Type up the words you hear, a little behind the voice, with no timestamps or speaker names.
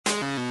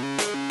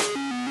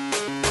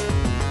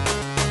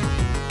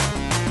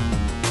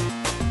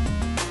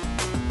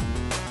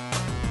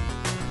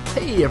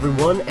Hey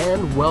everyone,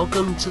 and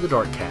welcome to the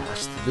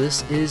Darkcast.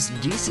 This is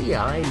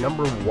DCI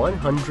number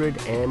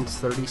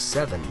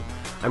 137.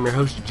 I'm your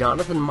host,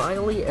 Jonathan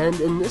Miley, and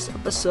in this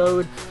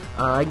episode,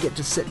 I get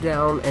to sit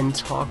down and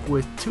talk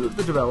with two of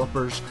the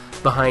developers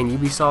behind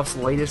Ubisoft's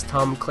latest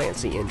Tom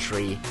Clancy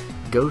entry,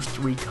 Ghost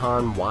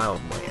Recon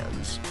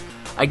Wildlands.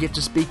 I get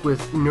to speak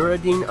with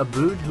Nuruddin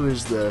Aboud, who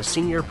is the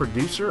senior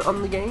producer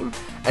on the game,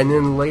 and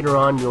then later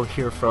on you'll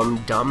hear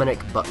from Dominic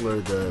Butler,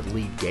 the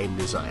lead game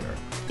designer.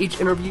 Each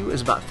interview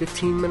is about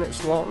 15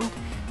 minutes long,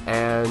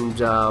 and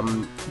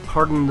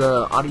pardon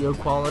the audio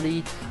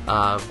quality,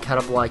 kind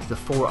of like the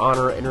For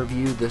Honor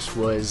interview, this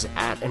was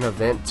at an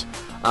event.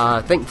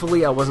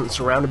 Thankfully, I wasn't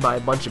surrounded by a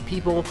bunch of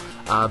people,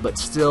 but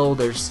still,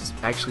 there's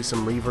actually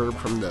some reverb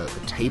from the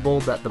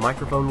table that the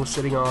microphone was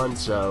sitting on,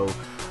 so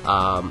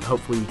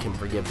hopefully you can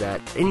forgive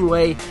that.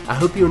 Anyway, I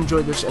hope you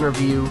enjoyed this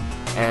interview,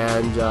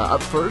 and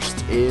up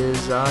first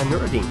is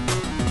Nuruddin.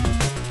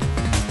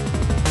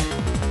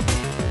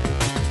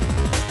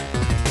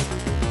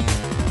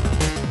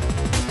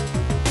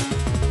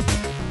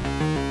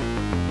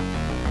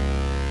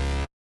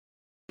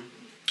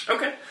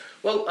 Okay.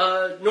 Well,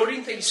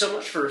 Nuruddin, thank you so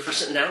much for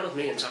sitting down with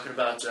me and talking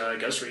about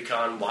Ghost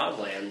Recon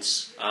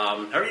Wildlands.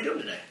 How are you doing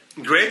today?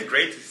 Great.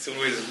 It's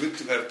always good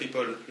to have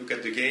people look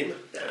at the game,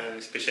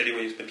 especially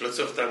when you spend lots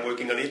of time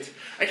working on it.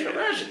 I can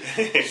imagine.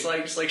 It's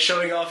like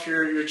showing off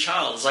your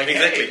child. It's like,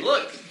 exactly. Hey,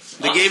 look.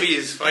 The awesome. Game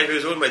is 5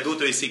 years old, my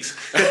daughter is 6.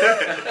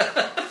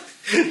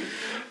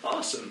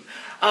 Awesome.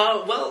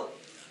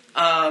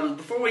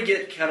 Before we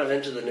get kind of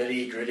into the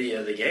nitty-gritty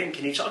of the game,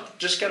 can you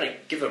just kind of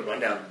give a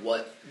rundown of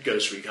what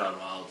Ghost Recon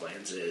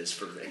Wildlands is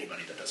for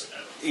anybody that doesn't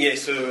know? Yeah,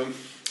 so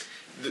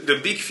the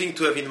big thing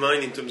to have in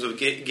mind in terms of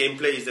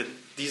gameplay is that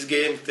this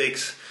game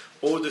takes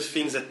all the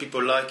things that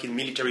people like in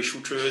military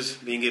shooters,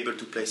 being able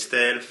to play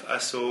stealth,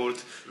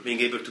 assault, being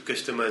able to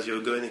customize your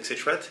gun,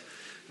 etc.,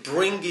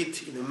 bring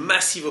it in a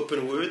massive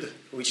open world,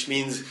 which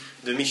means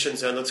the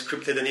missions are not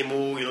scripted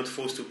anymore, you're not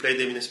forced to play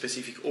them in a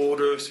specific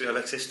order, so you have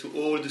access to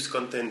all this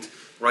content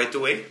right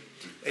away.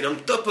 And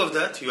on top of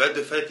that, you add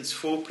the fact it's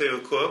 4-player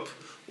co-op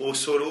or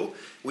solo,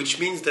 which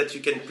means that you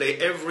can play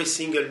every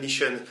single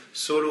mission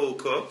solo or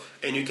co-op,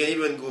 and you can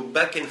even go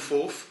back and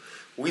forth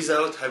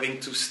without having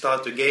to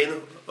start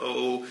again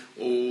or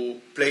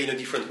play in a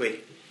different way.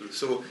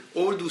 So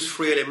all those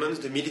three elements,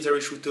 the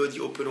military shooter, the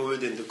open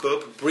world, and the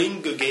co-op,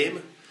 bring a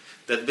game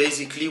that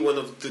basically one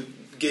of the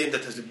games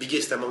that has the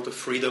biggest amount of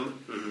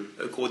freedom,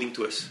 according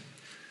to us.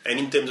 And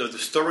in terms of the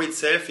story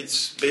itself,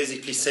 it's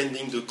basically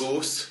sending the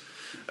ghosts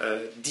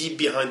deep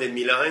behind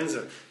enemy lines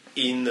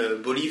in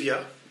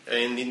Bolivia.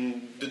 And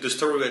in the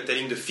story we're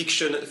telling, the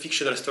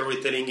fictional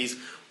storytelling is,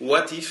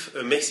 what if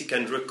a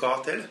Mexican drug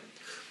cartel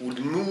would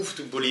move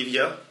to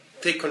Bolivia,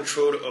 take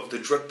control of the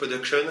drug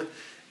production,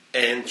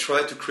 and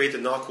try to create a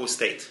narco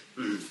state?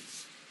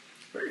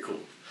 Very cool.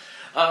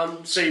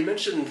 So you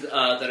mentioned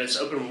that it's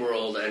open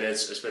world, and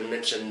it's been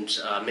mentioned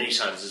many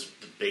times as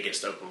the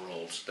biggest open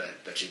world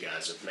that you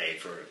guys have made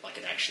for like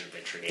an action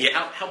adventure game.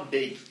 Yeah. How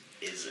big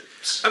is it?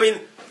 I mean,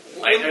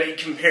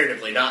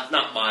 comparatively, not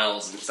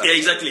miles and stuff. Yeah,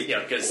 exactly.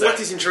 Yeah, what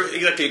is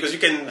exactly, because you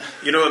can,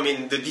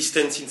 the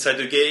distance inside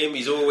the game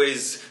is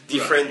always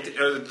different,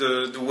 right.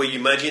 The way you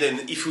imagine,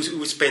 and if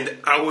you spend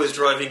hours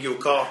driving your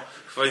car,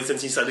 for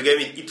instance, inside the game,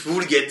 it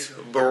will get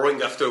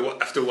boring after a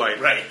while.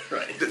 Right.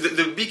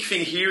 The big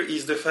thing here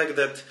is the fact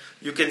that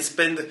you can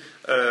spend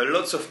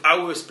lots of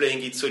hours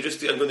playing it. So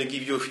I'm going to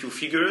give you a few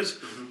figures.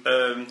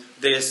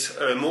 There's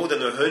more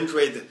than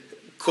 100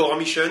 core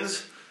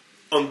missions.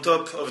 On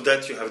top of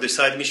that, you have the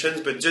side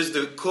missions, but just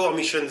the core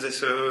missions,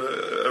 there's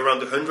around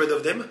 100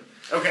 of them.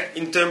 Okay.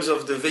 In terms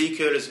of the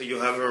vehicles, you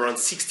have around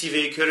 60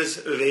 vehicles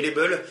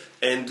available,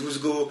 and those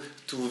go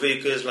to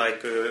vehicles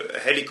like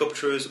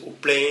helicopters or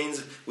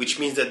planes, which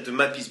means that the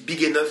map is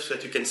big enough so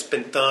that you can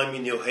spend time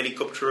in your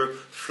helicopter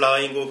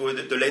flying over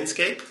the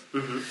landscape.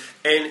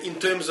 And in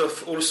terms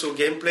of also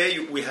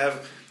gameplay, we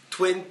have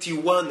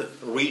 21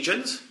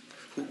 regions,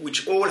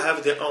 which all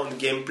have their own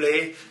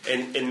gameplay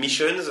and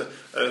missions.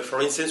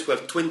 For instance, we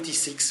have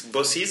 26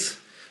 bosses,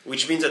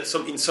 which means that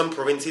in some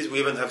provinces we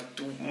even have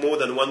more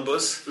than one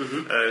boss.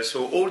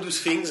 So all those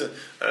things,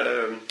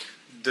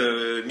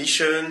 the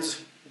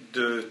missions,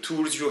 the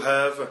tools you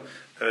have,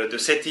 the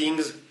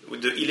settings,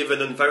 with the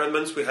 11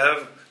 environments we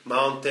have,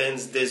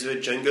 mountains,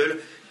 desert, jungle,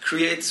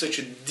 create such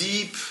a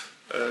deep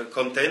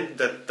content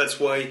that's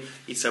why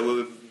it's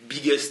our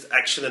biggest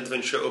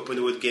action-adventure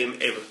open-world game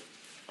ever.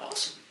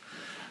 Awesome.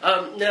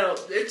 Now,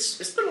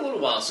 it's been a little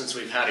while since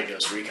we've had a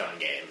Ghost Recon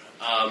game.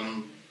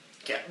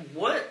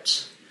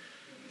 What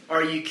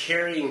are you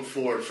carrying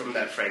forward from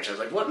that franchise?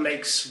 Like, what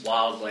makes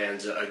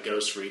Wildlands a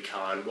Ghost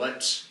Recon?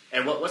 What's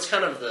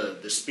kind of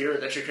the spirit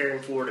that you're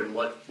carrying forward, and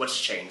what's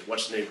changed?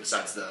 What's new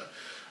besides the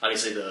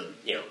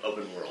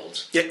open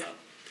world? Yeah.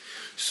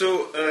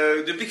 So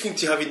the big thing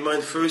to have in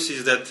mind first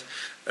is that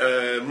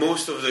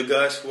Most of the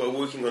guys who are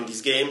working on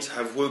these games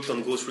have worked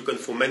on Ghost Recon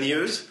for many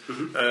years.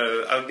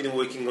 I've been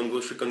working on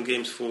Ghost Recon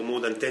games for more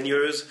than 10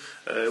 years.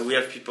 We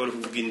have people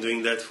who've been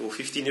doing that for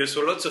 15 years,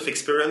 so lots of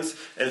experience.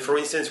 And for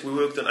instance, we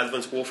worked on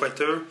Advanced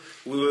Warfighter,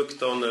 we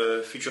worked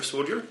on Future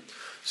Soldier.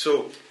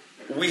 So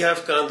we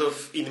have kind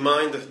of in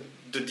mind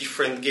the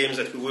different games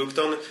that we worked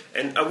on.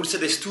 And I would say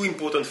there's two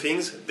important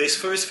things. This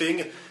first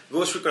thing,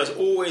 Ghost Recon has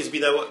always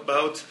been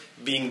about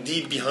being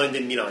deep behind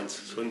enemy lines.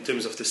 So in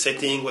terms of the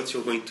setting, what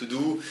you're going to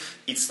do,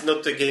 it's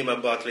not a game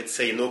about, let's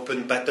say, an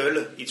open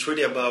battle. It's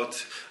really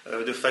about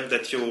the fact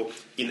that you're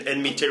in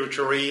enemy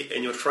territory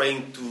and you're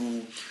trying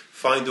to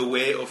find a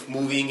way of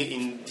moving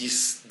in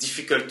this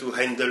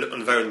difficult-to-handle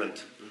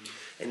environment.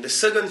 And the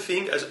second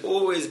thing has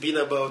always been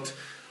about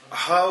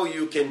how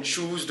you can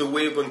choose the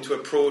way you're going to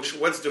approach,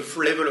 what's the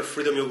level of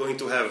freedom you're going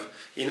to have.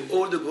 In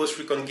all the Ghost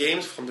Recon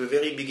games, from the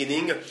very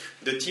beginning,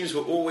 the teams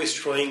were always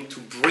trying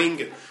to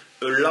bring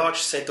a large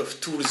set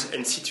of tools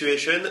and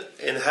situations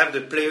and have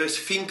the players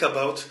think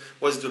about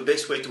what's the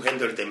best way to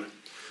handle them.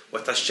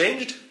 What has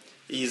changed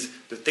is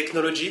the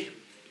technology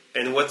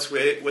and what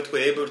we're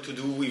able to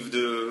do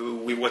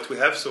with what we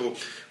have. So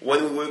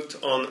when we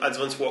worked on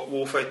Advanced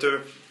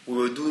Warfighter, we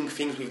were doing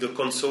things with the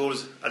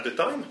consoles at the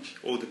time,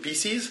 or the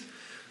PCs.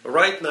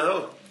 Right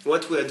now,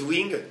 what we are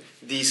doing,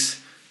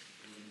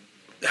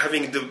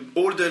 having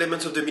all the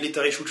elements of the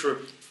military shooter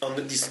on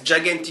this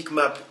gigantic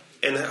map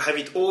and have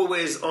it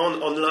always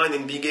online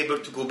and being able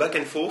to go back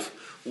and forth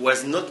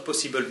was not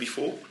possible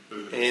before.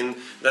 And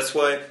that's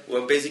why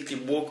we're basically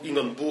working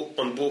on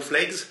both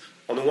legs.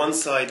 On one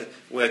side,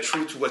 we are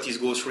true to what is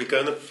Ghost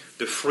Recon,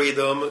 the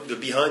freedom, the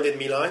behind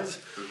enemy lines.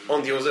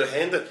 On the other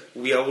hand,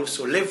 we are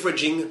also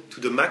leveraging to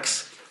the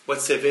max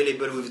what's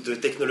available with the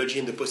technology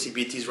and the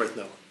possibilities right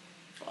now.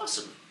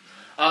 Awesome.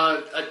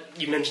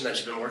 You mentioned that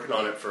you've been working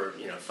on it for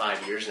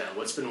 5 years now.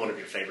 What's been one of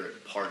your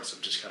favorite parts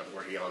of just kind of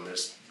working on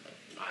this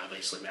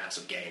obviously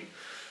massive game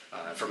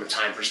from a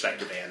time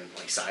perspective and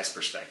size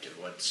perspective?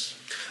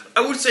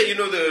 I would say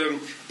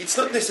it's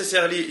not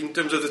necessarily in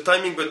terms of the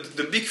timing, but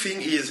the big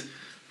thing is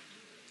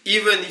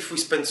even if we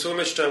spend so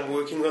much time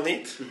working on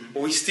it,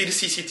 we still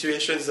see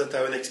situations that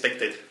are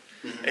unexpected,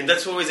 and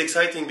that's always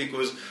exciting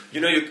because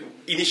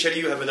initially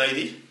you have an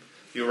idea,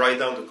 you write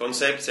down the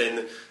concepts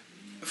and.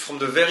 From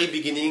the very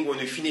beginning, when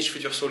we finished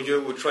Future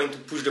Soldier, we were trying to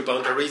push the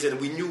boundaries and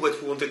we knew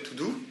what we wanted to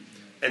do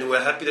and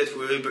we're happy that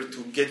we were able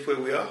to get where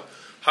we are.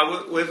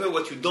 However,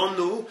 what you don't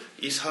know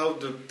is how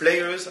the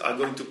players are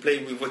going to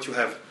play with what you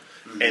have.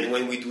 And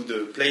when we do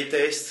the play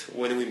test,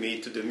 when we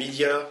meet the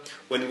media,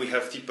 when we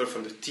have people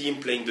from the team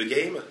playing the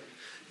game,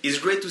 it's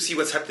great to see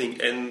what's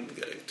happening. And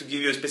to give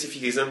you a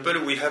specific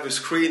example, we have a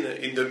screen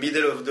in the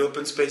middle of the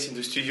open space in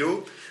the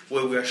studio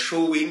where we are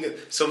showing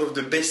some of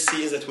the best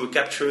scenes that were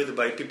captured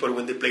by people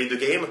when they played the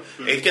game.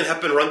 And it can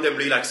happen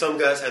randomly, like some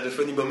guys had a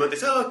funny moment, they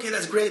say, okay,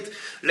 that's great,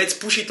 let's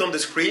push it on the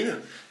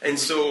screen. And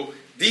so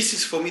this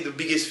is for me the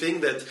biggest thing,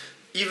 that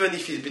even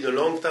if it's been a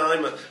long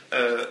time,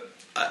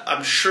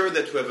 I'm sure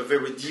that we have a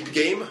very deep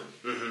game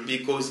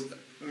because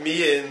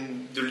me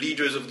and the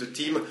leaders of the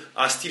team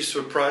are still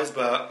surprised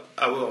by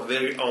our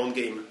very own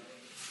game.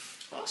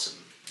 Awesome.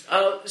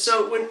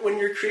 So when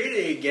you're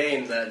creating a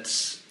game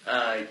that's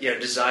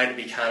designed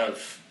to be kind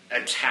of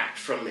attacked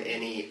from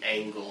any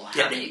angle,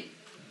 how do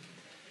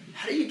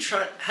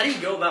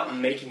you go about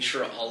making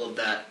sure all of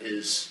that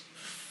is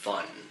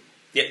fun?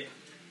 Yeah.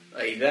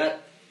 Like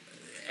that.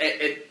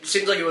 It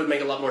seems like it would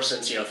make a lot more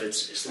sense, if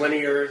it's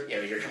linear,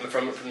 you're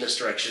coming from this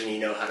direction, you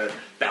know how to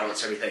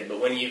balance everything.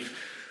 But when you've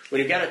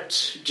got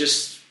it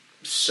just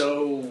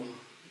so,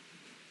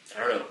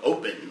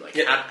 open,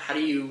 how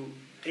do you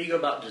go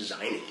about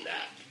designing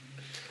that?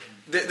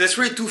 There's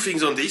really two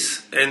things on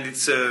this, and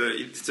it's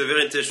a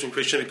very interesting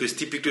question because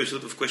typically the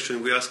sort of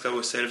question we ask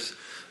ourselves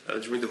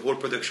during the whole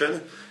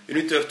production. You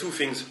need to have two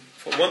things.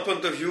 From one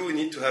point of view, you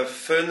need to have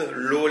fun,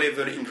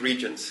 low-level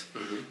ingredients.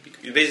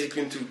 You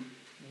basically need to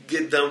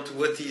get down to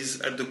what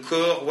is at the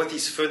core, what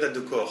is fun at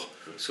the core.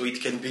 So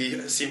it can be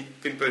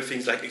simple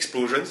things like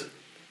explosions.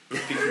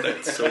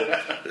 So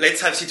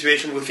let's have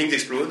situations where things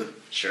explode.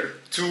 Sure.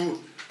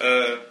 Two,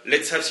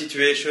 let's have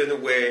situations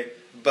where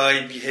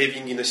by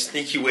behaving in a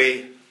sneaky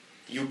way,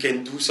 you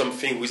can do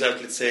something without,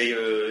 let's say,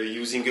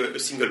 using a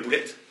single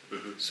bullet.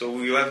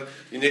 So you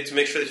need to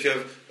make sure that you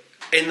have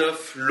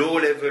enough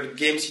low-level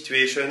game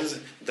situations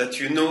that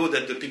you know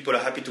that the people are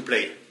happy to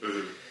play.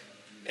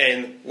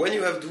 And when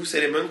you have those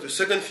elements, the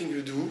second thing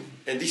you do,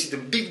 and this is the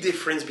big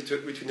difference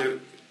between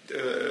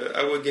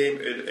our game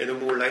and a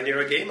more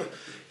linear game,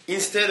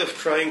 instead of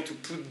trying to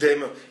put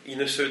them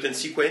in a certain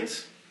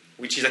sequence,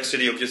 which is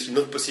actually obviously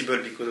not possible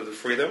because of the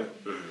freedom,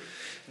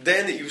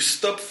 then you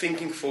stop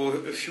thinking for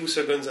a few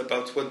seconds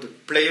about what the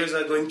players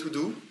are going to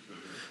do,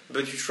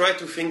 but you try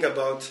to think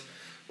about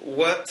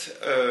what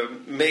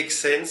makes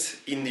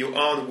sense in your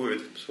own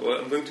world. So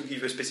I'm going to give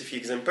you a specific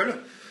example.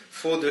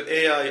 For the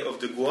AI of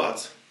the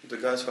guards, the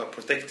guys who are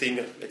protecting,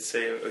 let's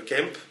say, a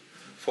camp,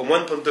 from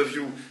one point of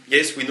view,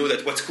 yes, we know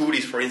that what's cool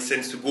is, for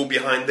instance, to go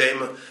behind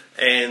them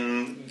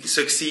and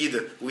succeed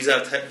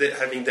without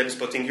having them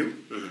spotting you.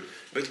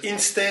 But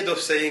instead of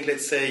saying,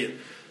 let's say,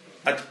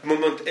 at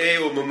moment A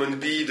or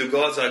moment B, the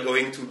guards are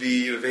going to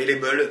be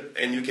available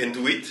and you can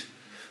do it,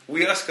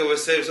 we ask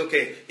ourselves,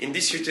 okay, in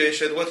this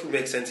situation, what would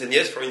make sense? And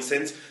yes, for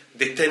instance,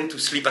 they tend to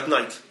sleep at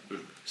night.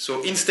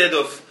 So instead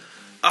of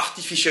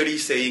artificially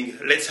saying,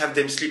 let's have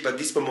them sleep at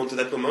this moment or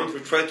that moment, we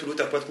try to look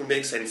at what would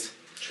make sense.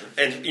 Sure.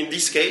 And in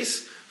this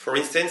case, for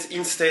instance,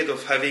 instead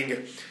of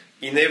having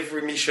in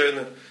every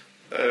mission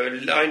a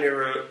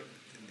linear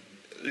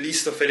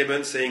list of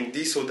elements saying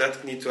this or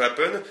that need to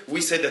happen,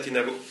 we said that in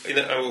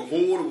our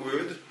whole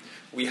world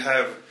we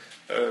have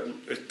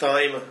a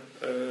time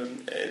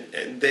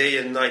and day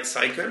and night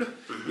cycle,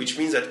 which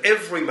means that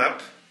every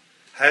map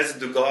has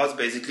the guards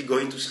basically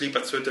going to sleep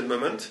at certain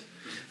moment.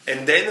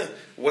 And then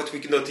what we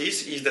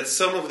notice is that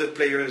some of the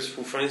players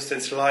who, for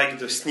instance, like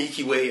the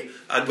sneaky way,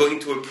 are going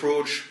to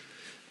approach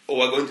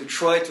or are going to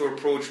try to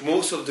approach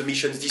most of the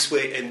missions this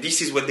way, and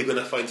this is what they're going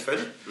to find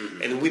fun.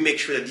 And we make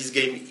sure that this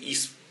game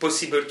is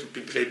possible to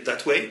be played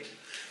that way.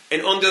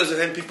 And on the other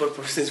hand, people,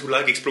 for instance, who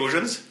like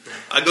explosions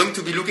are going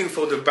to be looking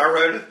for the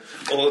barrel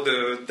or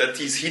that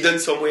is hidden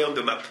somewhere on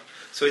the map.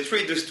 So it's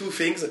really those two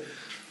things.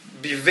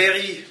 Be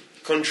very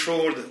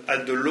controlled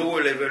at the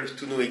lower level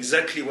to know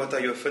exactly what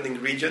are your fun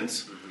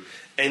ingredients,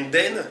 and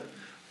then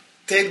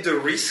take the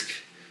risk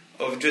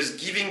of just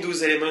giving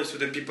those elements to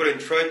the people and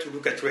try to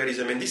look at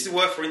realism. And this is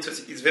why, for instance,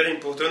 it's very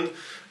important.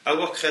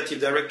 Our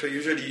creative director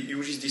usually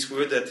uses this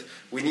word that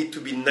we need to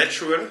be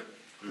natural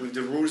with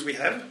the rules we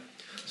have.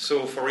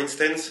 So, for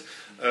instance,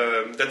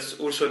 that's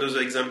also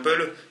another example.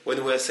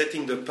 When we are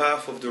setting the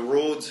path of the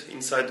roads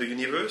inside the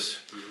universe,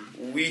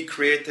 we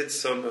created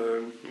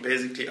some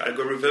basically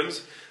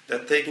algorithms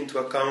that take into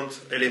account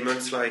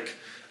elements like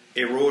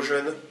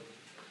erosion,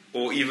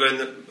 or even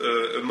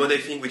another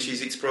thing which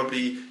is it's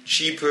probably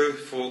cheaper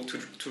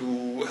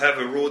to have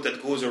a road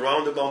that goes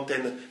around the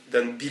mountain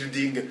than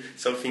building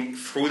something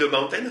through the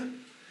mountain.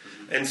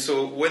 And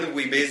so when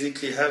we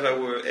basically have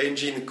our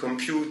engine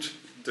compute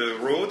the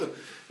road,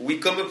 we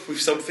come up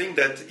with something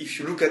that if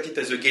you look at it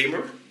as a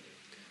gamer,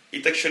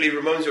 it actually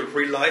reminds you of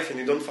real life and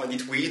you don't find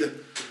it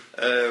weird.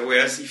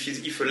 Whereas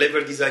if a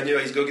level designer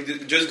is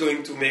just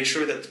going to make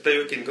sure that the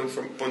player can go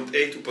from point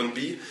A to point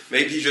B,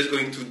 maybe he's just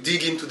going to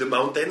dig into the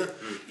mountain,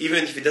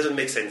 even if it doesn't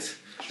make sense.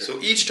 Sure.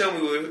 So each time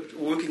we were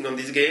working on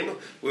this game,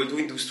 we were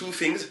doing those two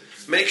things.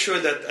 Make sure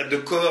that at the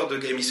core the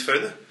game is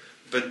fun,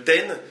 but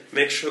then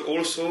make sure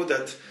also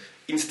that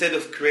instead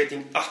of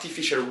creating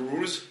artificial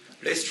rules,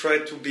 let's try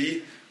to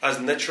be as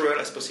natural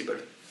as possible.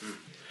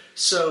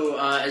 So,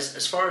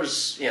 as far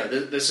as,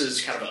 this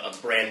is kind of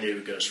a brand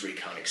new Ghost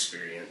Recon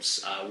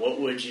experience.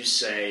 What would you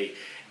say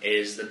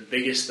is the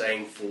biggest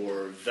thing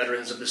for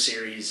veterans of the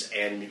series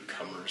and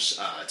newcomers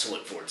to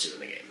look forward to in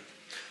the game?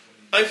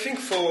 I think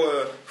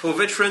for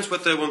veterans,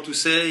 what I want to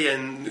say,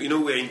 and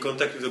we're in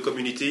contact with the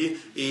community,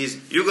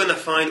 is you're gonna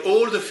find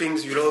all the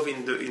things you love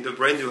in the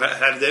brand. You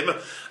have them,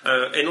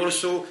 and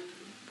also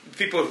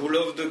people who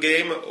love the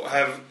game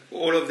have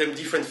all of them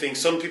different things.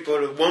 Some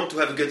people want to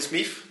have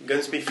Gunsmith.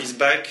 Gunsmith is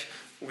back.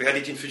 We had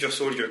it in Future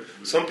Soldier.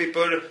 Some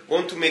people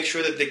want to make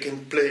sure that they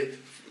can play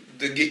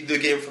the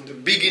game from the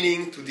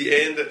beginning to the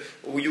end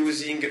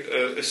using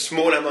a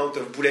small amount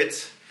of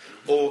bullets.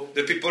 Or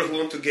the people who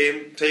want to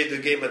play the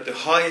game at the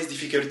highest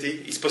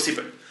difficulty is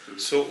possible.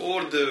 So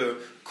all the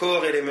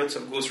core elements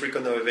of Ghost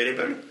Recon are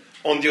available.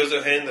 On the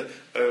other hand,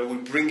 we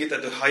bring it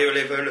at a higher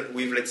level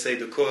with, let's say,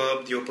 the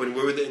co-op, the open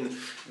world, and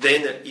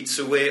then it's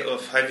a way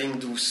of having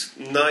those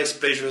nice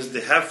pleasures they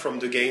have from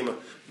the game,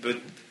 but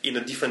in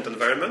a different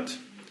environment.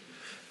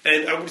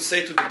 And I would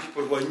say to the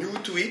people who are new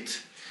to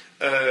it,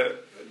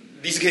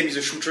 this game is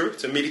a shooter,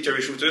 it's a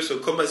military shooter, so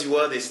come as you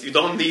are, you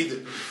don't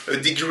need a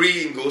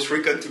degree in Ghost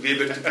Recon to be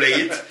able to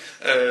play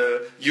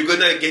it. You're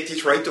gonna get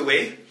it right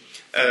away.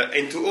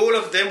 And to all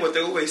of them, what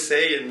I always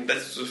say, and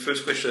that's the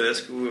first question I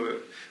ask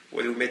you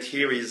when we met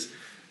here, is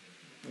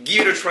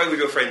give it a try with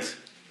your friends,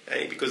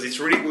 because it's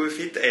really worth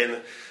it.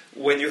 And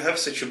when you have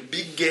such a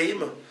big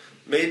game,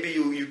 maybe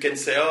you can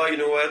say, you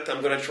know what,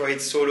 I'm going to try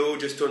it solo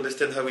just to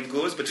understand how it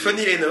goes. But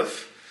funnily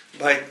enough,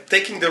 by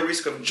taking the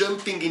risk of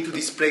jumping into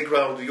this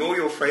playground with all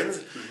your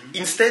friends,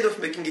 instead of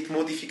making it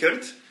more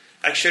difficult,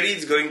 actually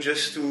it's going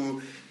just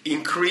to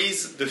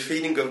increase the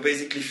feeling of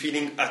basically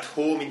feeling at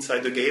home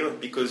inside the game,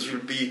 because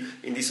you'll be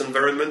in this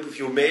environment with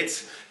your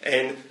mates,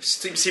 and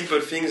simple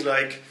things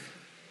like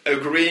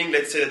agreeing,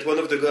 let's say, that one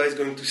of the guys is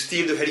going to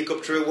steal the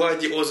helicopter while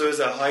the others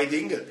are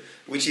hiding,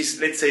 which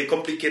is, let's say, a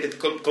complicated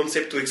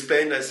concept to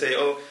explain. I say,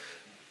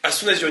 as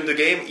soon as you're in the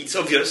game, it's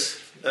obvious,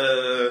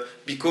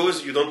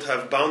 because you don't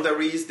have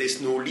boundaries,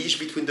 there's no leash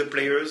between the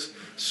players.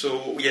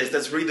 So, yes,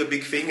 that's really the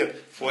big thing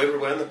for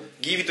everyone.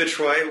 Give it a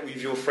try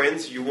with your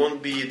friends, you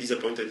won't be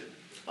disappointed.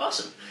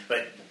 Awesome.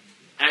 But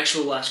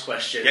actual last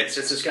question,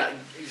 since it's got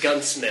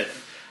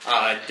Gunsmith,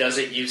 does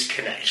it use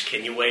Connect?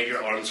 Can you wave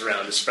your arms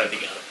around to spread the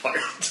gun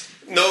apart?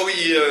 No,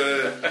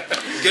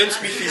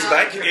 Gunsmith is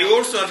back. We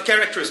also have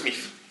Character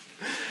Smith,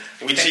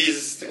 which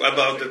is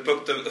about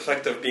the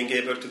fact of being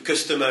able to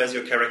customize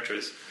your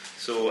characters.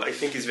 So I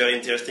think it's very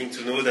interesting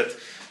to know that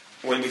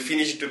when we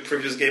finished the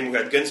previous game, we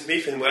had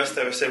Gunsmith, and we asked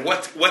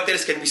ourselves, what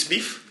else can we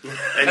smith?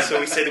 And so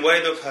we said, why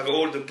not have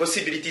all the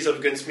possibilities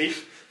of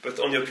Gunsmith, but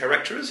on your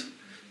characters?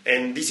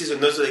 And this is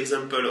another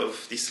example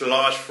of this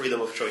large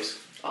freedom of choice.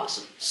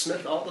 Awesome.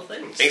 Smith all the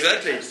things.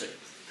 Exactly. Fantastic.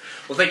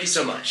 Well, thank you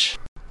so much.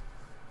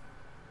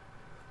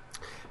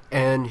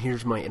 And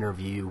here's my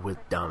interview with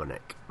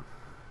Dominic.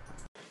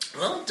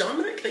 Well,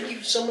 Dominic, thank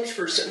you so much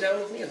for sitting down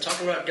with me and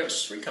talking about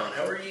Ghost Recon.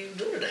 How are you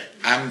doing today?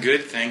 I'm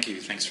good, thank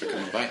you. Thanks for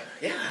coming by.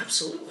 Yeah,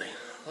 absolutely.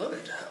 Love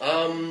it.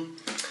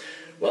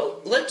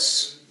 Well,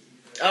 let's,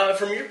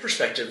 from your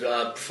perspective,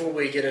 before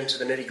we get into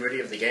the nitty-gritty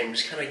of the game,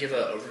 just kind of give an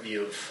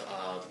overview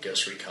of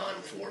Ghost Recon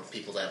for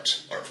people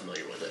that aren't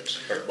familiar with it.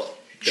 Or, well,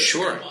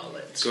 Sure.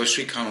 Ghost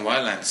Recon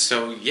Wildlands.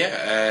 So,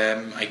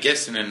 I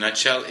guess in a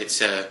nutshell,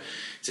 it's a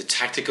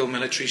tactical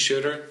military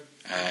shooter,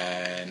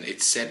 and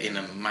it's set in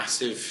a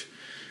massive,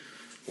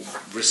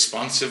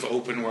 responsive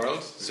open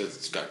world. So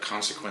it's got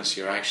consequence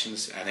to your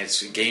actions, and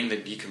it's a game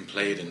that you can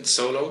play it in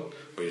solo,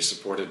 where you're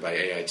supported by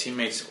AI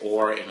teammates,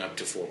 or in up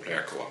to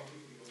 4-player co-op.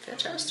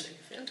 Fantastic.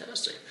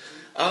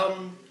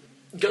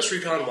 Ghost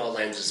Recon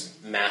Wildlands is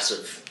a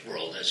massive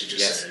world, as you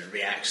just said. It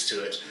reacts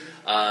to it.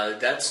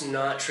 That's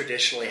not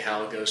traditionally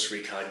how Ghost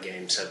Recon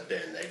games have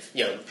been.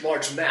 They've,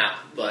 large map,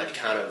 but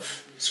kind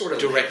of sort of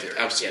directed.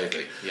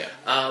 Absolutely, yeah.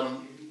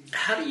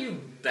 How do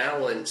you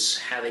balance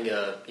having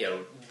a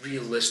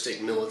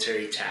realistic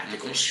military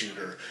tactical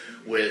shooter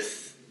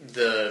with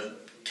the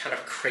kind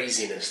of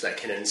craziness that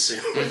can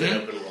ensue with an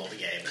open world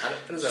game? How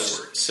does that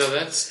work? So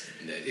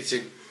it's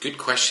a good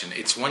question.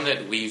 It's one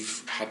that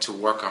we've had to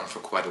work on for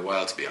quite a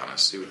while, to be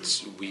honest.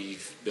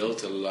 We've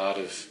built a lot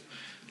of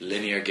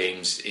linear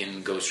games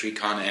in Ghost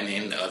Recon and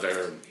in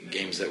other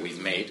games that we've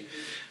made.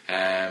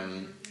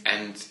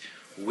 And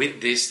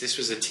with this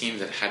was a team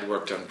that had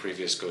worked on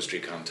previous Ghost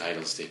Recon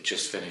titles. They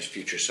just finished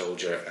Future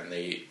Soldier, and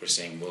they were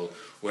saying, well,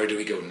 where do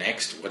we go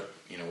next? What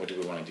do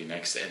we want to do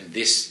next? And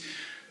this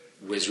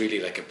was really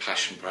like a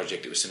passion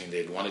project. It was something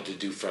they'd wanted to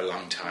do for a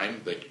long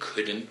time, but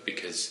couldn't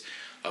because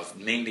of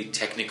mainly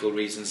technical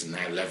reasons, and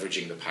now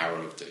leveraging the power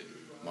of the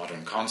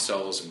modern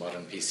consoles and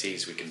modern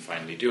PCs, we can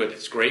finally do it.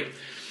 It's great.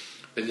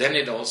 But then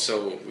it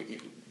also,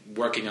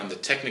 working on the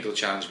technical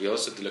challenge, we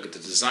also had to look at the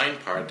design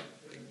part,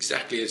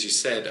 exactly as you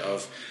said,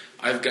 of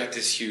I've got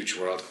this huge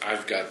world,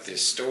 I've got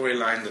this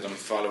storyline that I'm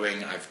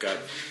following, I've got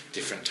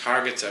different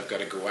targets I've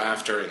got to go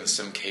after. In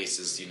some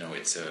cases,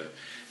 it's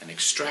an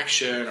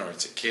extraction, or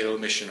it's a kill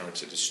mission, or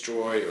it's a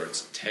destroy, or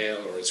it's a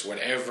tail, or it's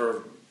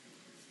whatever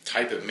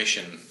type of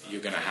mission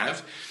you're going to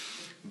have.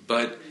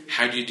 But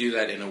how do you do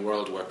that in a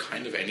world where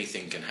kind of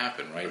anything can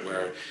happen, right?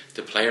 Where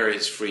the player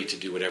is free to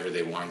do whatever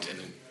they want.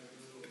 And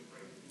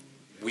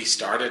we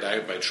started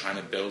out by trying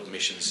to build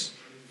missions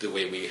the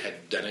way we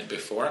had done it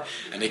before,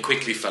 and they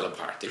quickly fell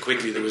apart.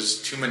 There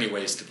was too many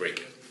ways to break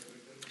it.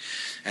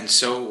 And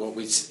so what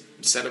we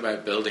set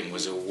about building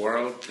was a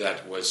world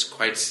that was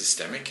quite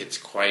systemic. It's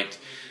quite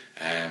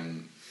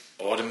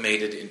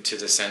automated into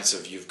the sense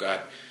of you've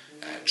got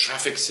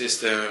traffic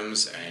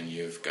systems, and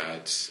you've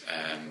got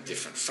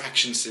different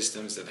faction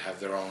systems that have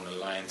their own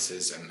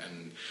alliances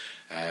and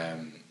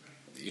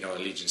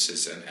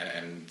allegiances,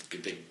 and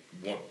they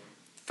want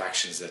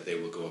factions that they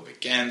will go up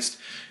against.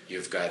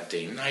 You've got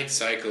day-night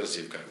cycles,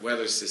 you've got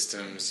weather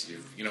systems,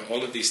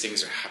 all of these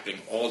things are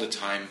happening all the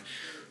time,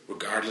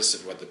 regardless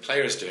of what the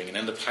player is doing. And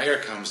then the player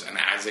comes and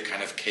adds a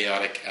kind of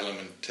chaotic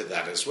element to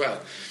that as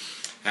well.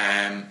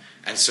 And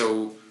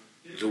so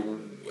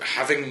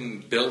having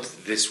built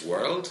this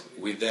world,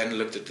 we then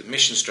looked at the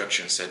mission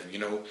structure and said,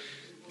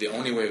 the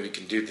only way we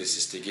can do this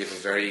is to give a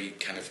very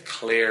kind of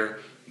clear,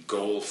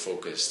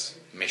 goal-focused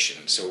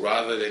mission. So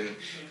rather than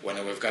when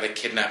we've got to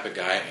kidnap a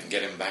guy and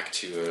get him back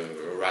to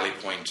a rally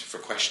point for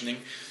questioning,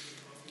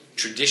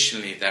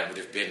 traditionally that would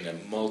have been a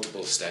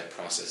multiple-step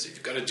process. If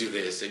you've got to do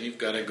this, then you've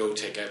got to go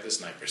take out the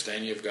snipers,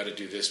 then you've got to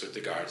do this with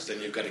the guards,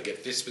 then you've got to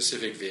get this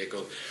specific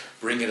vehicle,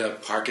 bring it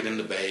up, park it in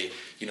the bay,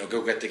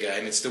 go get the guy.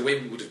 And it's the way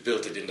we would have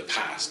built it in the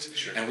past.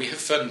 Sure. And we have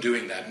fun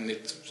doing that, and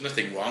there's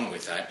nothing wrong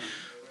with that.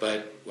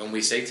 But when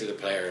we say to the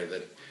player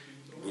that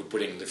we're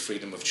putting the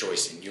freedom of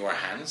choice in your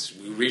hands,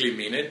 we really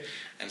mean it.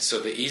 And so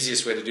the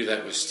easiest way to do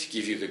that was to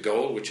give you the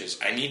goal, which is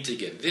I need to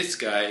get this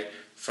guy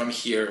from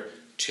here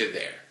to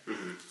there.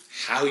 Mm-hmm.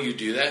 How you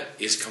do that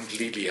is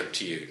completely up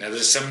to you. Now,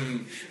 there's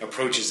some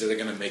approaches that are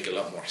going to make a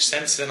lot more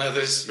sense than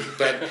others,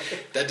 but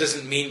that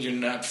doesn't mean you're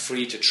not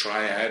free to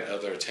try out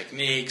other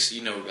techniques,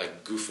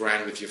 like goof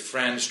around with your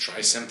friends,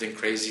 try something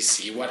crazy,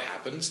 see what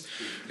happens,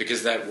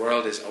 because that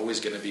world is always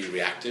going to be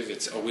reactive.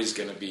 It's always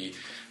going to be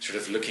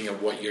sort of looking at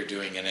what you're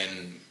doing and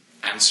then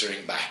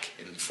answering back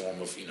in the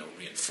form of,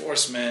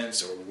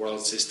 reinforcements or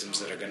world systems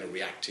that are going to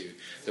react to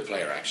the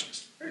player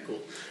actions. Very cool.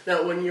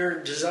 Now, when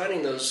you're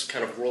designing those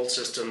kind of world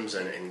systems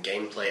and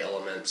gameplay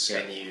elements,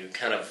 and you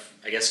kind of,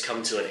 I guess,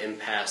 come to an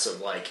impasse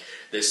of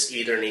this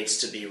either needs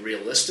to be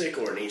realistic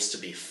or it needs to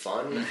be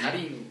fun. Mm-hmm.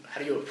 How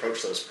do you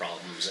approach those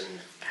problems, and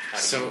how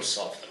do you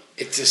solve them?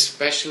 It's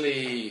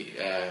especially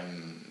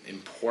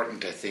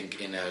important, I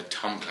think, in a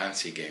Tom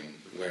Clancy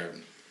game where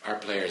our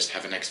players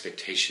have an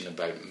expectation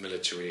about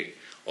military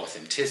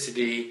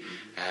authenticity.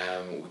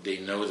 They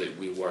know that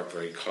we work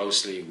very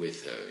closely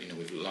with,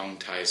 with long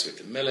ties with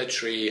the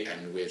military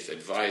and with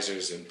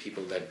advisors and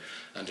people that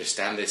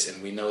understand this,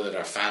 and we know that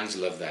our fans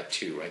love that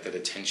too, right? That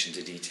attention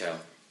to detail.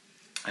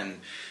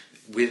 And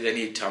with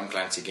any Tom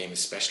Clancy game,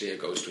 especially a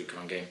Ghost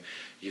Recon game,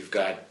 you've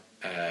got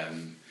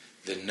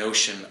the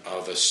notion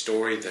of a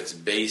story that's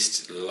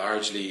based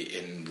largely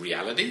in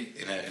reality,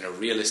 in a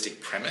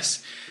realistic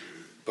premise.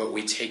 But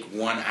we take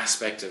one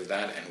aspect of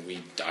that and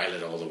we dial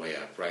it all the way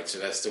up, right? So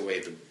that's the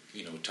way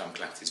Tom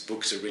Clancy's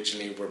books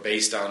originally were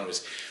based on.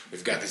 Was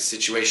we've got this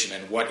situation,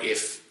 and what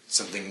if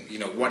something,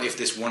 what if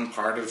this one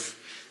part of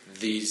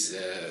these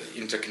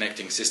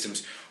interconnecting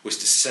systems was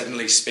to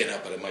suddenly spin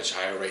up at a much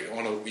higher rate?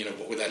 Oh no,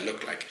 what would that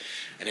look like?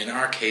 And in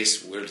our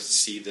case, we'll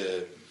see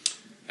the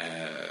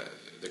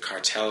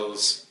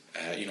cartels,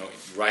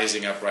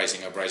 rising up,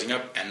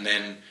 and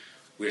then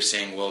we're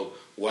saying, well,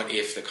 what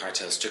if the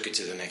cartels took it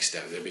to the next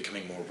step? They're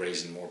becoming more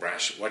brazen, more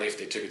brash. What if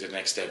they took it to the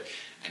next step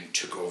and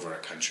took over a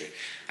country?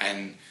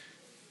 And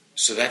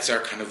so that's our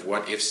kind of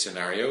what-if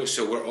scenario.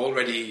 So we're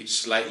already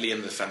slightly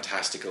in the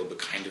fantastical, but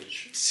kind of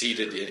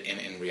seated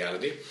in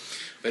reality.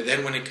 But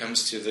then when it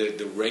comes to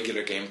the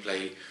regular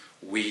gameplay,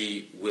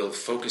 we will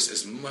focus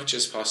as much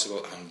as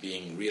possible on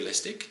being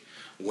realistic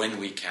when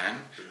we can,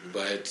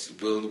 but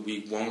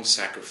we won't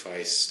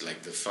sacrifice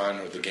like the fun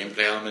or the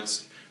gameplay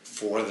elements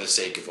for the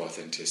sake of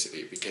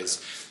authenticity,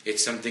 because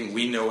it's something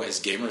we know as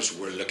gamers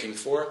we're looking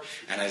for,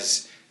 and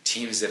as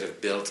teams that have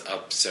built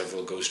up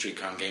several Ghost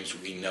Recon games,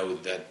 we know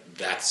that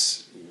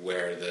that's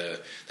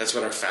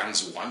what our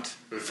fans want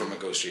from a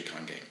Ghost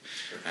Recon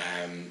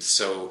game.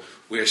 So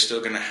we're still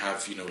going to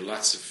have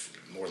lots of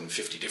more than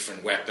 50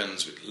 different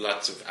weapons with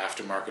lots of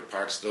aftermarket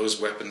parts.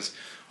 Those weapons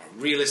are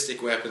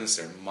realistic weapons.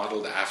 They're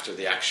modeled after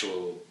the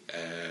actual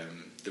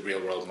the real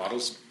world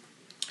models.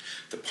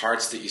 The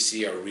parts that you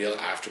see are real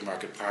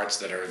aftermarket parts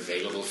that are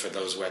available for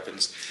those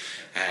weapons.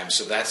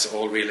 So that's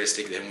all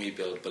realistic. Then we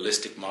build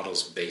ballistic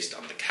models based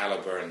on the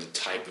caliber and the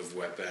type of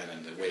weapon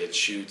and the way it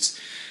shoots.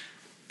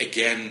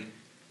 Again,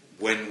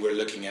 when we're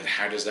looking at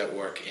how does that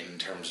work in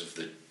terms of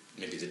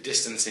maybe the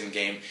distance in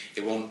game,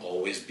 it won't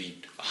always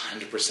be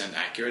 100%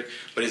 accurate,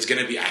 but it's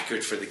going to be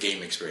accurate for the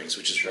game experience,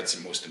 which is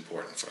what's most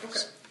important for us.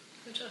 Okay.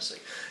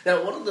 Fantastic.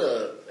 Now,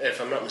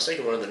 if I'm not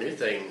mistaken, one of the new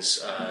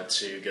things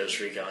to Ghost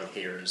Recon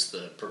here is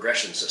the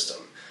progression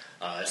system.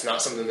 It's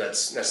not something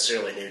that's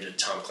necessarily new to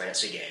Tom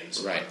Clancy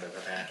games. Right. That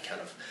have had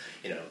kind of,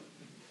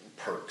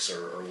 perks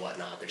or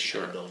whatnot that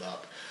you can build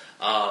up.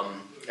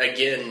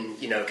 Again,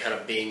 kind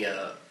of being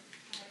a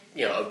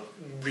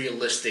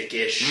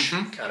realistic-ish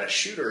kind of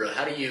shooter.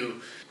 How do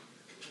you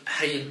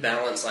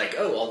balance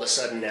all of a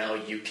sudden now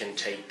you can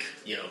take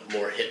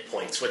more hit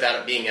points without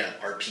it being an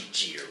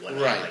RPG or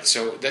whatnot? Right.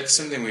 So that's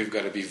something we've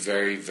got to be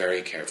very,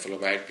 very careful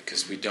about,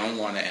 because we don't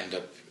want to end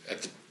up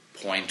at the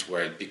point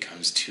where it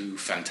becomes too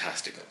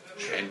fantastical.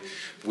 Sure. And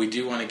we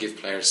do want to give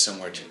players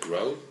somewhere to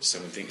grow,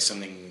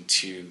 something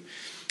to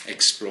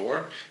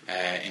explore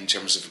in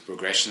terms of a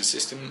progression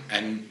system.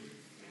 And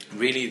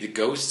really, the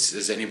Ghosts,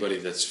 as anybody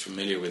that's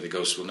familiar with the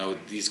Ghosts will know,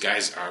 these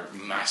guys are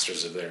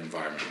masters of their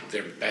environment.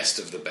 They're best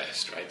of the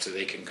best, right? So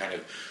they can kind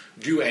of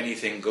do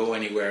anything, go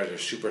anywhere. They're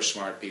super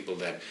smart people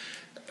that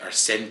are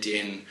sent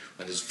in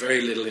when there's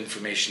very little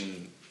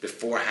information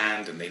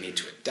beforehand, and they need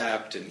to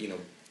adapt and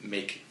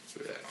make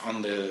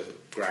on the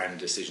ground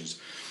decisions.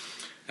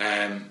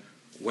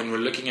 When we're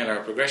looking at our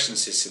progression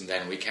system,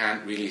 then we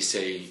can't really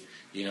say,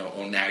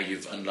 now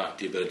you've unlocked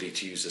the ability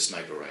to use a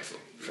sniper rifle,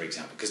 for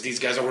example, because these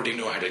guys already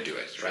know how to do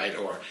it, right?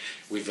 Or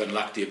we've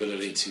unlocked the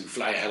ability to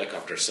fly a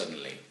helicopter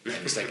suddenly. And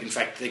it's like, in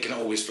fact, they can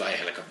always fly a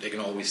helicopter, they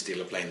can always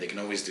steal a plane, they can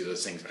always do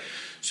those things.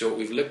 So what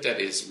we've looked at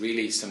is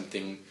really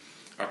something,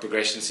 our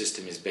progression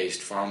system is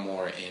based far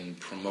more in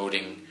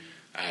promoting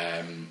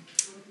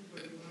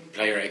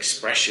player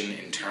expression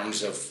in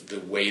terms of the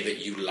way that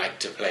you like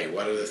to play.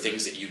 What are the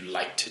things that you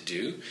like to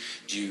do?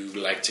 Do you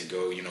like to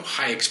go,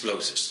 high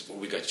explosives? Well,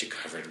 we got you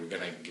covered. We're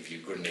going to give you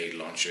grenade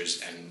launchers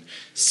and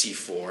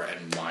C4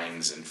 and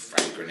mines and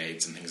frag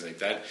grenades and things like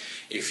that.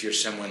 If you're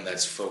someone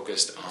that's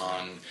focused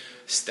on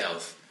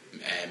stealth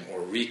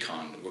or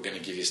recon, we're going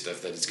to give you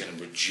stuff that is going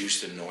to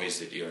reduce the noise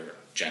that you're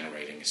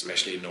generating,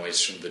 especially noise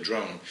from the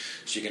drone.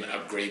 So you can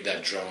upgrade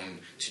that drone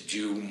to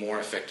do more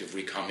effective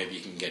recon. Maybe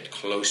you can get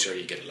closer,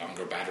 you get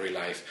longer battery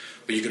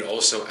life, but you could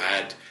also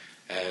add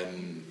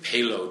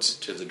payloads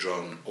to the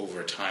drone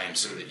over time,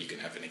 so that you can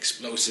have an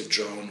explosive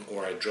drone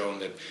or a drone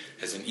that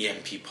has an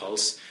EMP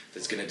pulse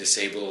that's going to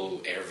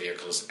disable air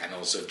vehicles and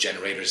also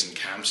generators in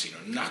camps.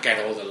 Knock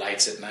out all the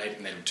lights at night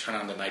and then turn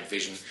on the night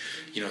vision,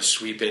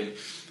 sweep in.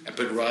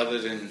 But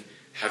rather than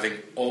having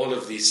all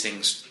of these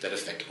things that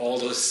affect all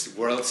those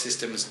world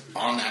systems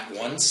on at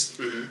once,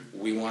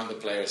 we want the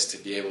players to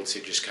be able to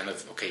just kind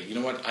of, okay, you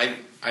know what,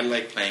 I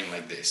like playing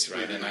like this,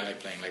 right, and I like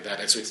playing like that.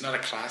 And so it's not a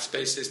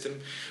class-based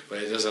system, but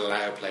it does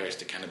allow players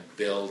to kind of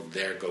build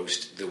their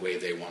Ghost the way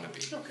they want to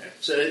be. Okay.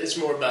 So it's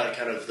more about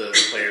kind of the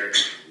player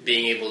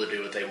being able to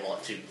do what they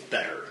want to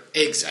better.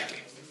 Exactly.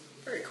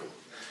 Very cool.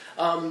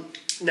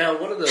 Now,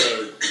 one of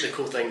the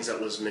cool things that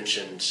was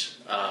mentioned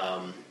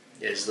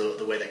is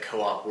the way that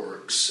co-op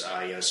works.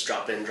 It's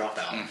drop in, drop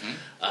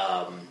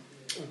out.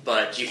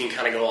 But you can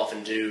kind of go off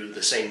and do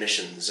the same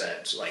missions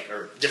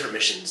or different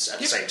missions at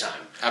the same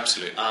time.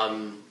 Absolutely.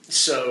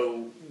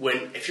 So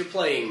if you're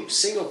playing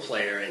single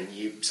player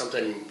and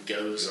something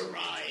goes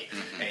awry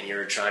and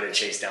you're trying to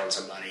chase down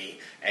somebody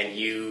and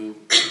you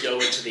go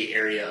into the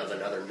area of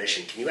another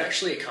mission, can you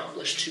actually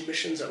accomplish 2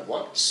 missions at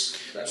once?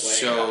 That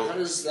way, how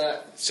does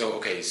that? So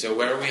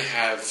where we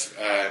have.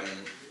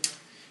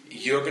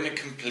 You're going to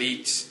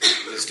complete.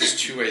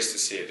 There's 2 ways to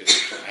see it.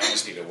 I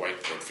almost need a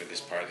whiteboard for this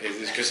part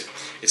because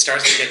it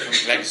starts to get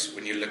complex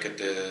when you look at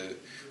the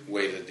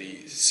way that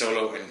the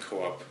solo and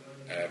co-op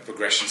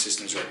progression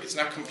systems work. It's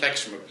not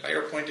complex from a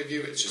player point of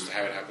view. It's just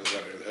how it happens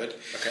under the hood.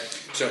 Okay.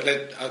 So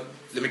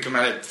let me come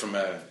at it from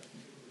a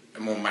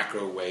more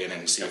macro way and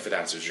then see if it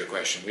answers your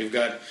question. We've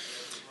got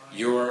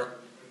your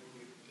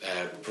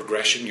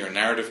progression, your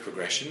narrative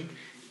progression,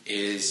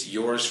 is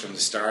yours from the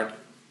start.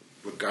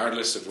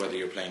 Regardless of whether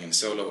you're playing in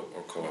solo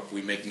or co-op,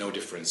 we make no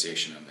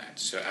differentiation on that.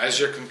 So as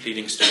you're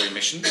completing story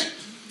missions,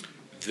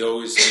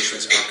 those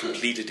missions are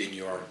completed in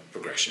your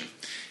progression.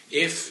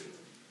 If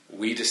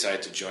we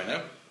decide to join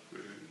up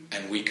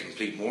and we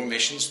complete more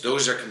missions,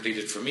 those are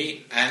completed for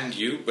me and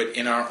you, but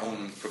in our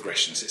own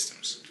progression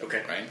systems.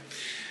 Okay. Right?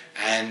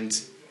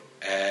 And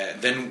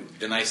then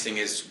the nice thing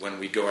is when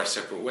we go our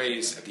separate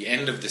ways, at the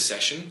end of the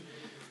session,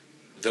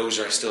 those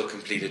are still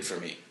completed for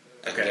me.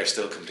 And they're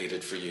still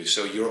completed for you.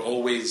 So you're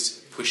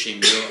always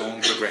pushing your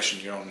own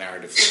progression, your own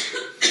narrative.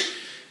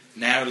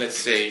 Now, let's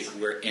say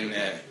we're in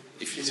a...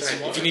 If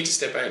you need to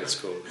step out, it's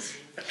cool.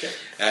 Okay.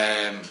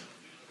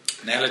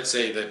 Now, let's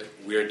say that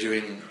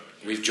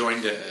we've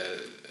joined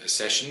a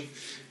session,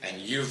 and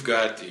you're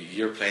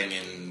playing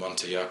in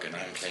Montauk, and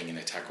I'm playing in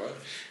Itaqua,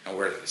 and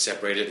we're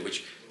separated,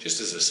 which,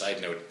 just as a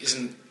side note,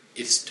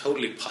 it's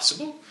totally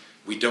possible.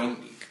 We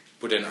don't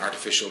put an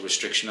artificial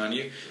restriction on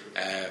you,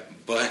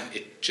 but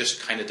it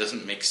just kind of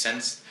doesn't make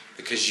sense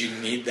because you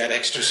need that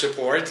extra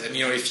support. And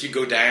if you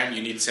go down,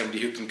 you need somebody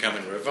who can come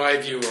and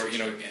revive you or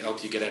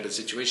help you get out of the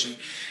situation.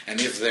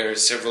 And if they're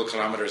several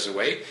kilometers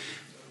away,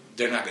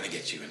 they're not going to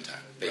get you in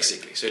time,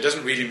 basically. So it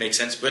doesn't really make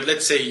sense. But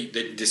let's say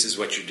that this is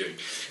what you're doing.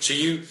 So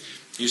you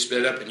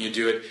split up and you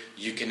do it.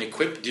 You can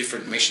equip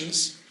different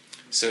missions.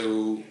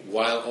 So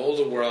while all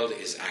the world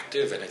is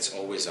active and it's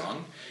always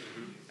on,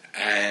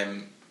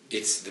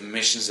 it's the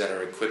missions that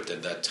are equipped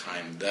at that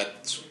time.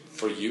 That's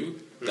for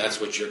you. That's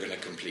what you're going to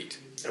complete.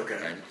 Okay.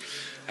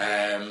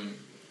 Right?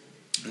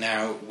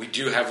 Now we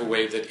do have a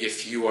way that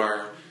if you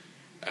are,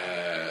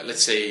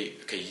 let's say,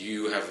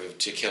 you have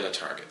to kill a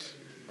target,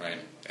 right?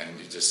 And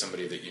there's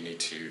somebody that you need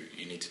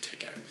to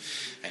take out,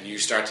 and you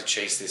start to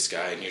chase this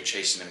guy, and you're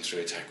chasing him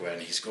through Itaqua,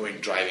 and he's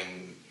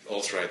driving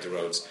all throughout the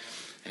roads.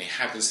 And he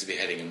happens to be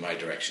heading in my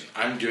direction.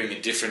 I'm doing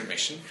a different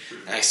mission,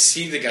 and I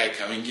see the guy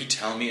coming. You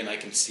tell me, and I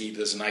can see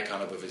there's an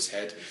icon above his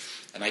head,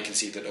 and I can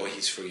see that,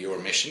 he's for your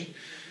mission.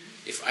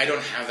 If I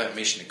don't have that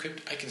mission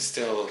equipped, I can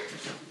still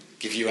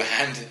give you a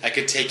hand. I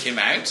could take him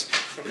out.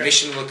 Okay. The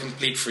mission will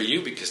complete for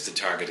you because the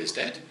target is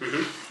dead.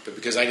 But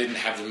because I didn't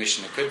have the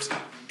mission equipped,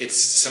 it's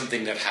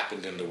something that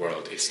happened in the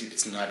world.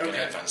 It's not going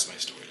to advance my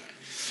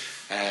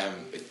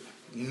storyline.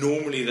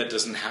 Normally that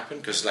doesn't happen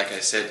because, like I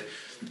said,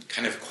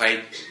 kind of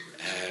quite...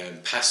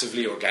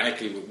 passively,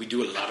 organically, we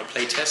do a lot of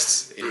play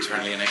tests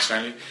internally and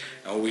externally,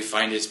 and what we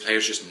find is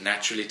players just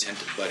naturally tend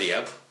to buddy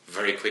up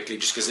very quickly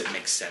just because it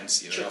makes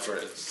sense, offer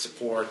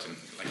support and,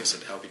 like I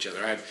said, help each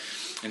other out.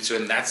 And so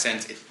in that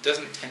sense, it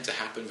doesn't tend to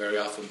happen very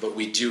often, but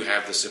we do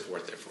have the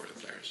support there for the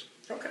players.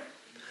 Okay,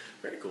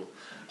 very cool.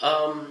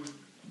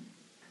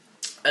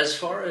 As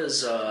far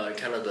as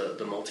kind of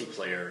the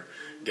multiplayer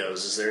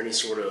goes, is there any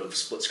sort of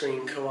split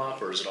screen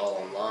co-op, or is it all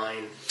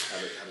online?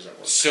 How does that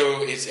work?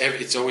 So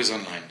it's always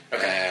online.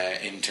 Okay.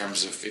 In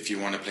terms of if you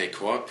want to play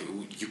co-op,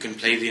 you can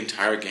play the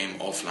entire game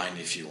offline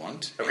if you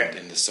want. Okay.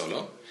 In the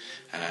solo,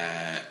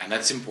 and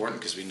that's important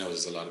because we know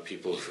there's a lot of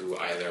people who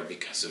either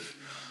because of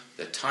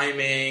the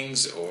timings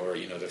or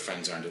their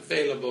friends aren't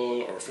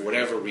available or for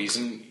whatever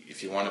reason,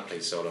 if you want to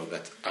play solo,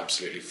 that's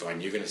absolutely fine.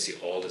 You're going to see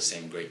all the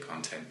same great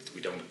content.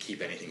 We don't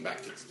keep anything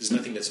back. There's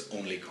nothing that's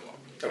only co-op.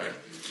 Okay. Right?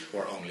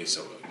 Or only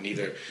solo.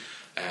 Neither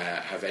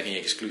have any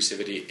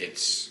exclusivity.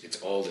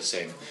 It's all the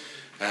same.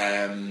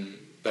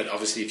 But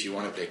obviously, if you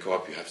want to play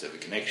co-op, you have to have a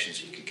connection,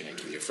 so you can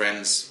connect with your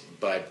friends.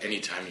 But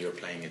anytime you're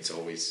playing, it's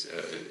always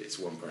it's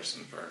one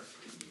person per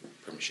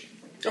machine.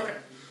 Okay.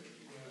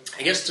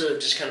 I guess to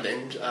just kind of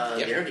end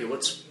the interview,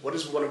 what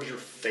is one of your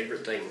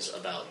favorite things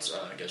about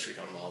Ghost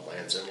Recon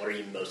Wildlands, and what are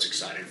you most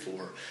excited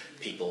for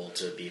people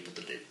to be able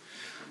to do?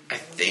 I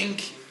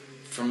think,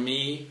 for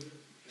me,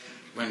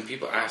 when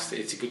people ask,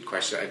 it's a good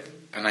question,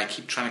 and I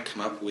keep trying to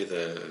come up with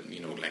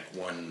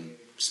one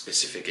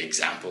specific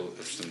example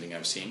of something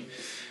I've seen.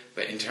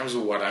 But in terms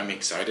of what I'm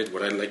excited,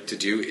 what I like to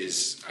do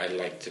is I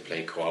like to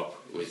play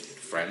co-op with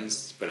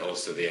friends, but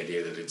also the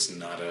idea that it's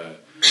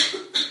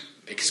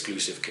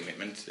exclusive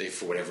commitment. If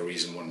for whatever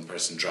reason one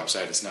person drops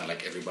out, it's not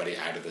like everybody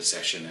out of the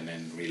session and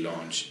then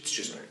relaunch. It's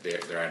just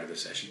they're out of the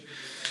session.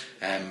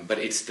 But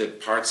it's the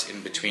parts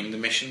in between the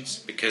missions,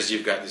 because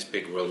you've got this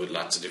big world with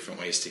lots of different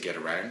ways to get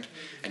around,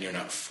 and you're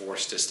not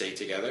forced to stay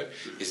together.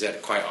 Is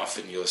that quite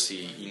often you'll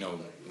see,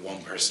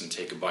 one person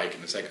take a bike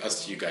and it's like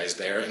us, you guys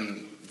there,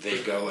 and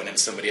they go, and then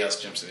somebody else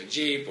jumps in a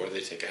jeep or they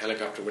take a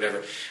helicopter,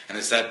 whatever. And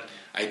it's that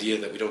idea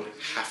that we don't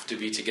have to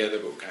be together,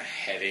 but we're kind of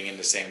heading in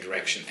the same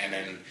direction, and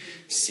then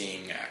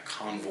seeing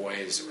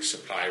convoys or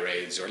supply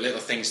raids or little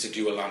things to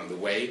do along the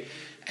way,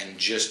 and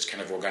just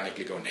kind of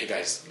organically going, hey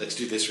guys, let's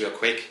do this real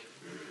quick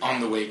on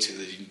the way to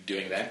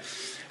doing that.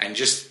 And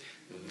just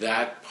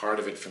that part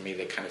of it for me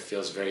that kind of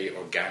feels very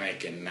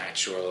organic and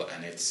natural,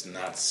 and it's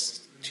not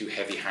too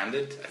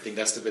heavy-handed. I think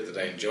that's the bit that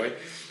I enjoy.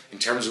 In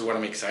terms of what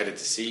I'm excited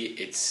to see,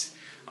 it's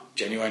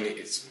genuinely,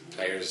 it's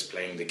players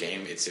playing the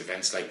game. It's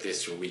events like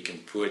this where we can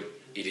put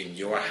it in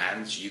your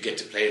hands. You get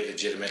to play it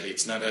legitimately.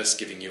 It's not us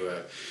giving you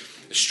a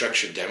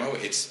structured demo.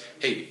 It's,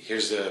 hey,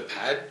 here's a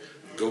pad,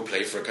 go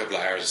play for a couple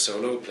of hours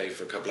solo, play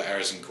for a couple of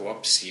hours in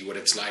co-op, see what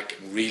it's like,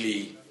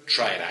 really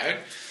try it out.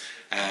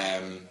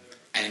 And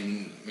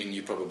I mean,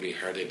 you probably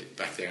heard it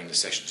back there in the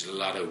sessions, a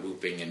lot of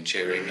whooping and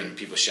cheering and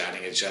people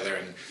shouting at each other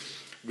and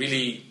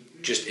really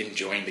just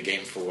enjoying the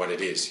game for what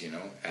it is,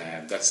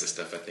 that's the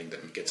stuff I think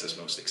that gets us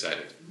most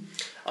excited.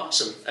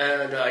 Awesome.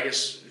 And I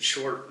guess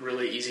short,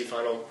 really easy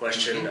final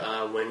question,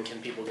 when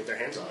can people get their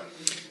hands on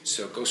it?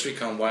 So Ghost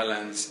Recon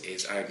Wildlands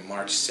is out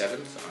March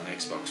 7th on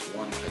Xbox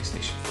One,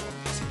 PlayStation 4,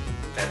 and PC.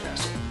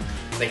 Fantastic.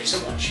 Thank you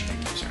so much.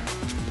 Thank you,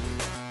 sir.